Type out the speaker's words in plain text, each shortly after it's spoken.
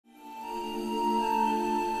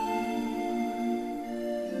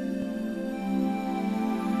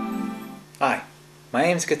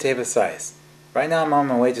name is Kateba Sais. Right now I'm on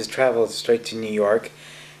my way to travel straight to New York,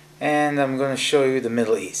 and I'm going to show you the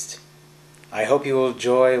Middle East. I hope you will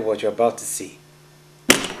enjoy what you're about to see.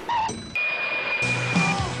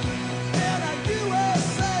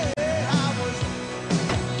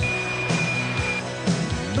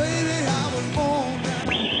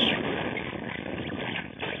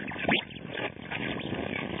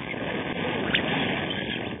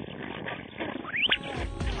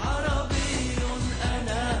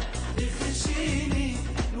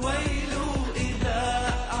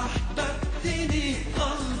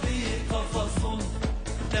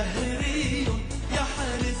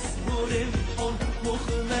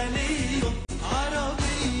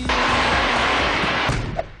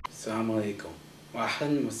 السلام عليكم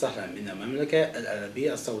وأهلا وسهلا من المملكة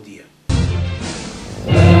العربية السعودية.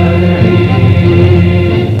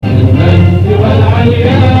 المجد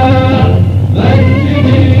والعلياء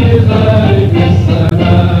مجدي خالق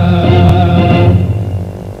السماء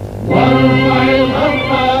وارفع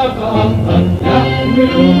الخفاق أفضل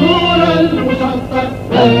يحمل نور المشقق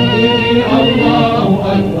مجدي الله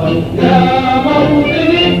أكبر يا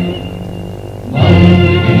موطني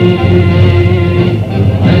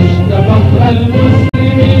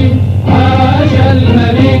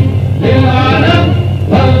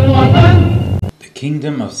The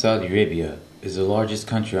Kingdom of Saudi Arabia is the largest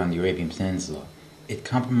country on the Arabian Peninsula. It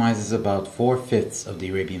comprises about 4/5 of the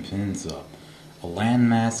Arabian Peninsula, a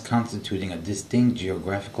landmass constituting a distinct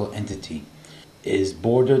geographical entity. It is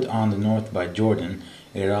bordered on the north by Jordan,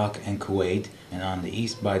 Iraq and Kuwait, and on the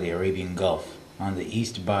east by the Arabian Gulf, on the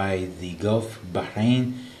east by the Gulf,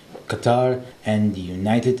 Bahrain, Qatar, and the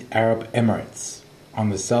United Arab Emirates, on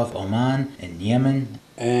the south Oman and Yemen,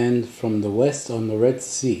 and from the west on the Red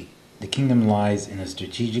Sea. The kingdom lies in a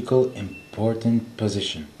strategical important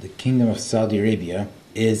position. The Kingdom of Saudi Arabia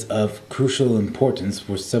is of crucial importance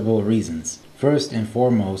for several reasons. First and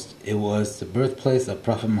foremost, it was the birthplace of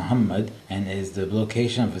Prophet Muhammad and is the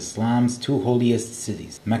location of Islam's two holiest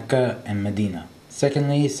cities, Mecca and Medina.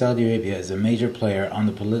 Secondly, Saudi Arabia is a major player on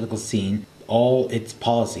the political scene. All its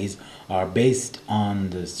policies are based on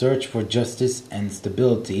the search for justice and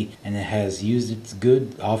stability, and it has used its good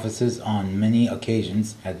offices on many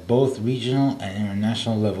occasions at both regional and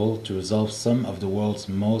international level to resolve some of the world's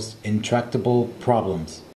most intractable problems.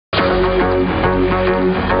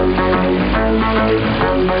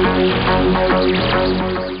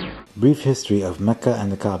 Brief history of Mecca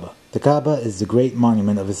and the Kaaba. The Kaaba is the great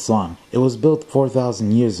monument of Islam. It was built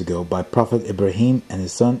 4,000 years ago by Prophet Ibrahim and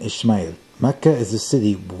his son Ishmael. Mecca is a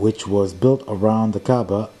city which was built around the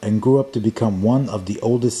Kaaba and grew up to become one of the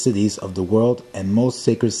oldest cities of the world and most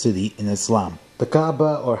sacred city in Islam. The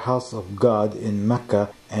Kaaba, or House of God, in Mecca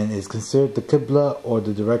and is considered the Qibla, or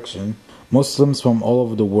the direction. Muslims from all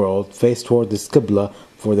over the world face toward this Qibla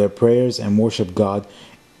for their prayers and worship God.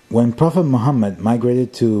 When Prophet Muhammad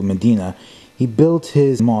migrated to Medina, he built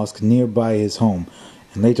his mosque nearby his home,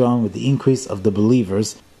 and later on, with the increase of the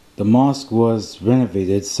believers, the mosque was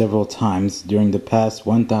renovated several times during the past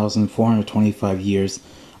 1,425 years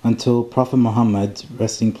until Prophet Muhammad's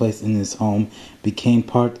resting place in his home became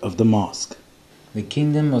part of the mosque. The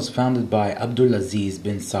kingdom was founded by Abdul Aziz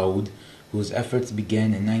bin Saud, whose efforts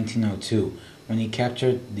began in 1902 when he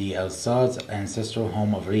captured the Al Saud's ancestral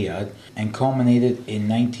home of Riyadh, and culminated in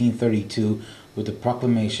 1932 with the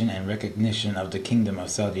proclamation and recognition of the Kingdom of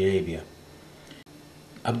Saudi Arabia.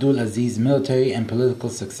 Abdul Aziz's military and political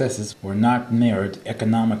successes were not mirrored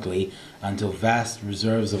economically until vast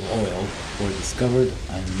reserves of oil were discovered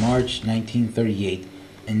in March 1938.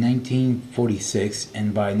 In 1946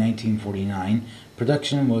 and by 1949,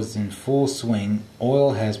 production was in full swing.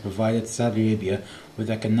 Oil has provided Saudi Arabia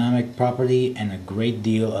with economic property and a great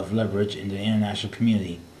deal of leverage in the international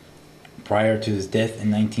community. Prior to his death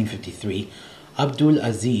in 1953, Abdul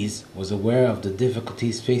Aziz was aware of the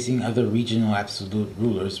difficulties facing other regional absolute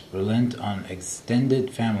rulers reliant on extended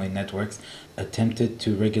family networks attempted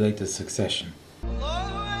to regulate the succession.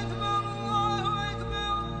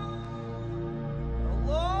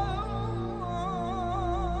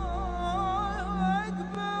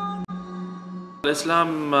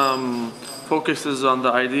 Islam focuses on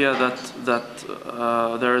the idea that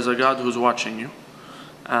there is a God who's watching you,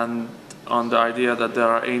 and on the idea that there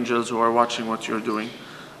are angels who are watching what you're doing.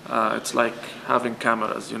 It's like having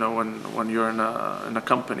cameras, you know, when you're in a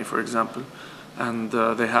company, for example, and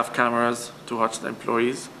they have cameras to watch the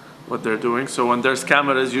employees, what they're doing. So when there's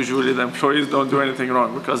cameras, usually the employees don't do anything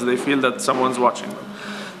wrong because they feel that someone's watching them.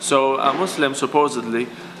 So a Muslim supposedly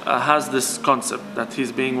has this concept that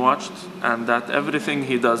he's being watched and that everything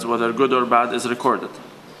he does, whether good or bad, is recorded.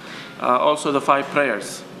 Also the 5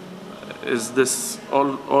 prayers. is this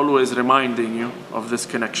always reminding you of this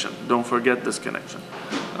connection. Don't forget this connection.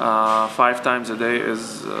 5 times a day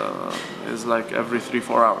is like every 3-4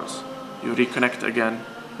 hours. You reconnect again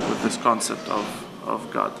with this concept of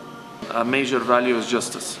God. A major value is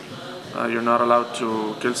justice. You're not allowed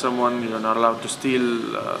to kill someone. You're not allowed to steal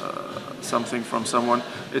something from someone.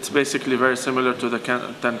 It's basically very similar to the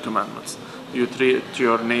 10 Commandments. You treat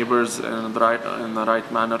your neighbors in the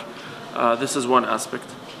right manner. This is one aspect.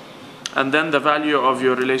 And then the value of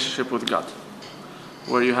your relationship with God,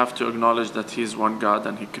 where you have to acknowledge that He's one God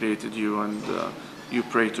and He created you, and you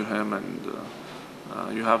pray to Him, and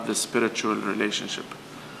you have this spiritual relationship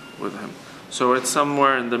with Him. So it's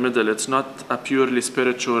somewhere in the middle. It's not a purely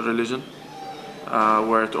spiritual religion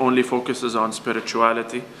where it only focuses on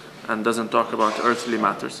spirituality and doesn't talk about earthly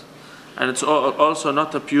matters. And it's also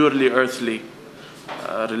not a purely earthly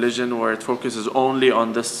religion where it focuses only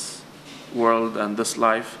on this world and this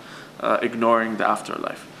life, ignoring the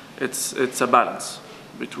afterlife. It's a balance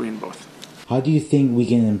between both. How do you think we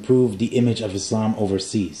can improve the image of Islam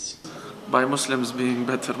overseas? By Muslims being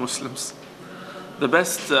better Muslims. The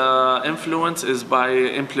best influence is by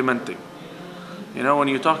implementing. You know, when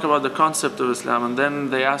you talk about the concept of Islam and then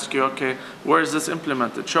they ask you, okay, where is this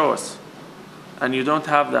implemented? Show us. And you don't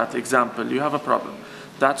have that example, you have a problem.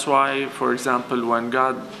 That's why, for example, when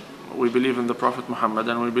we believe in the Prophet Muhammad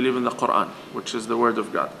and we believe in the Quran, which is the word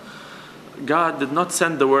of God. God did not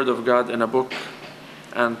send the word of God in a book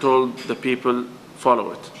and told the people,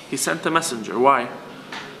 follow it. He sent a messenger. Why?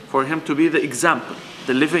 For him to be the example,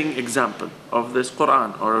 the living example of this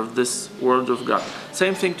Quran or of this word of God.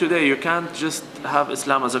 Same thing today. You can't just have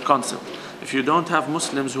Islam as a concept. If you don't have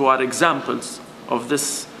Muslims who are examples of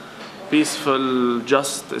this peaceful,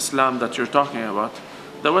 just Islam that you're talking about,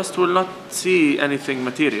 the West will not see anything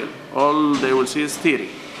material. All they will see is theory.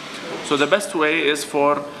 So the best way is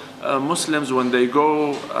for Muslims, when they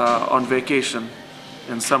go on vacation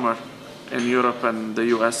in summer in Europe and the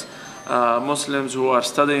US, Muslims who are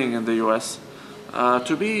studying in the US,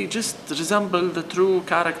 to be just resemble the true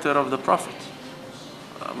character of the Prophet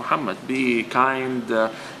Muhammad. Be kind,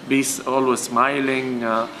 be always smiling.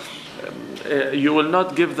 You will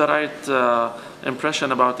not give the right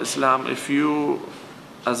impression about Islam if you,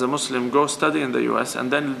 as a Muslim, go study in the US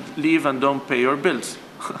and then leave and don't pay your bills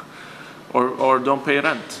or don't pay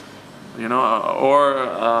rent, you know, or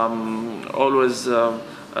always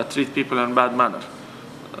treat people in a bad manner.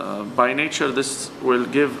 By nature, this will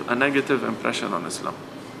give a negative impression on Islam.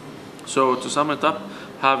 So to sum it up,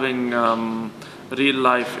 having real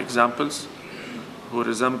life examples who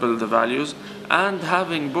resemble the values, and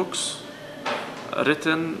having books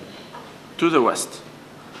written to the West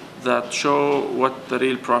that show what the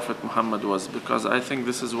real Prophet Muhammad was, because I think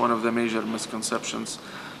this is one of the major misconceptions,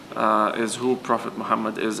 is who Prophet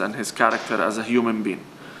Muhammad is and his character as a human being.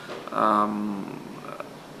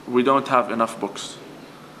 We don't have enough books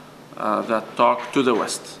that talk to the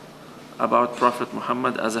West about Prophet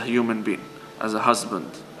Muhammad as a human being, as a husband,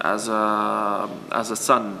 as a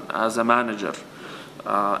son, as a manager,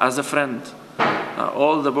 as a friend.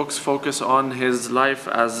 All the books focus on his life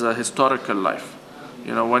as a historical life.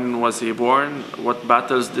 You know, when was he born? What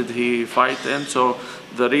battles did he fight in? So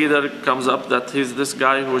the reader comes up that he's this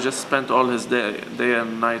guy who just spent all his day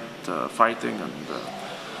and night fighting.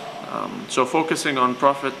 And so focusing on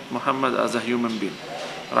Prophet Muhammad as a human being,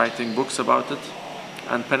 writing books about it,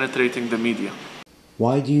 and penetrating the media.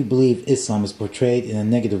 Why do you believe Islam is portrayed in a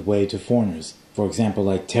negative way to foreigners? For example,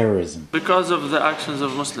 like terrorism. Because of the actions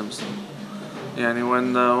of Muslims. Yani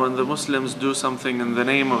when the Muslims do something in the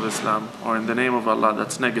name of Islam or in the name of Allah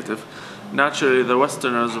that's negative, naturally the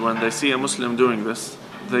Westerners, when they see a Muslim doing this,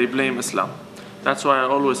 they blame Islam. That's why I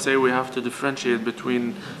always say we have to differentiate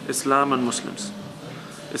between Islam and Muslims.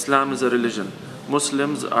 Islam is a religion.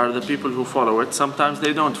 Muslims are the people who follow it. Sometimes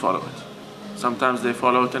they don't follow it. Sometimes they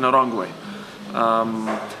follow it in a wrong way.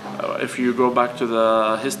 If you go back to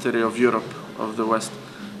the history of Europe, of the West,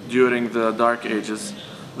 during the Dark Ages,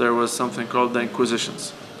 there was something called the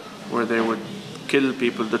Inquisitions, where they would kill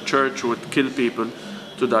people. The church would kill people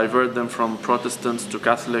to divert them from Protestants to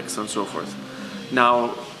Catholics and so forth.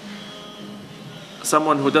 Now,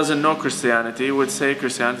 someone who doesn't know Christianity would say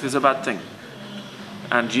Christianity is a bad thing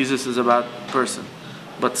and Jesus is a bad person.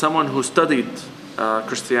 But someone who studied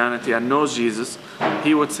Christianity and knows Jesus,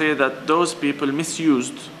 he would say that those people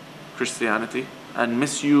misused Christianity and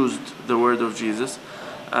misused the word of Jesus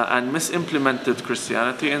and misimplemented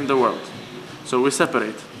Christianity in the world. So we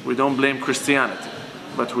separate. We don't blame Christianity,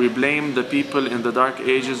 but we blame the people in the Dark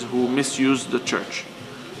Ages who misused the church.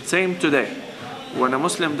 Same today. When a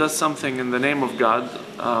Muslim does something in the name of God,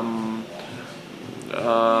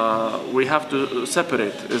 we have to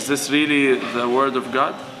separate. Is this really the word of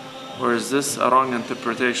God, or is this a wrong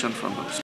interpretation from the